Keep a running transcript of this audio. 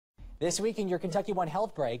This week in your Kentucky One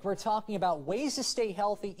Health Break, we're talking about ways to stay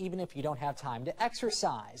healthy even if you don't have time to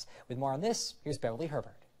exercise. With more on this, here's Beverly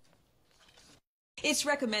Herbert. It's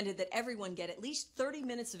recommended that everyone get at least 30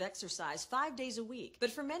 minutes of exercise 5 days a week. But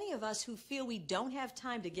for many of us who feel we don't have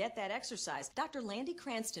time to get that exercise, Dr. Landy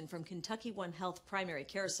Cranstoun from Kentucky One Health Primary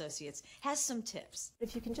Care Associates has some tips.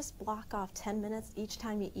 If you can just block off 10 minutes each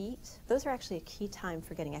time you eat, those are actually a key time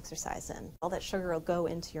for getting exercise in. All that sugar will go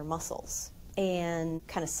into your muscles and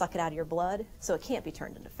kind of suck it out of your blood, so it can't be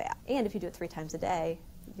turned into fat. And if you do it 3 times a day,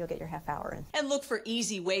 you'll get your half hour in. And look for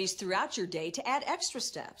easy ways throughout your day to add extra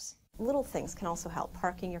steps. Little things can also help.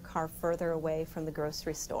 Parking your car further away from the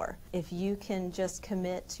grocery store. If you can just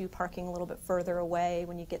commit to parking a little bit further away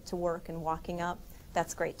when you get to work and walking up,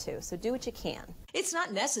 that's great too. So do what you can. It's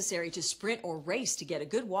not necessary to sprint or race to get a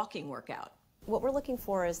good walking workout. What we're looking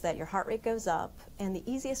for is that your heart rate goes up, and the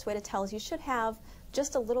easiest way to tell is you should have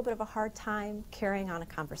just a little bit of a hard time carrying on a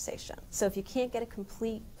conversation. So if you can't get a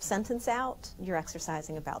complete sentence out, you're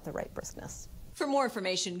exercising about the right briskness. For more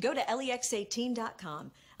information, go to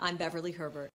lex18.com. I'm Beverly Herbert.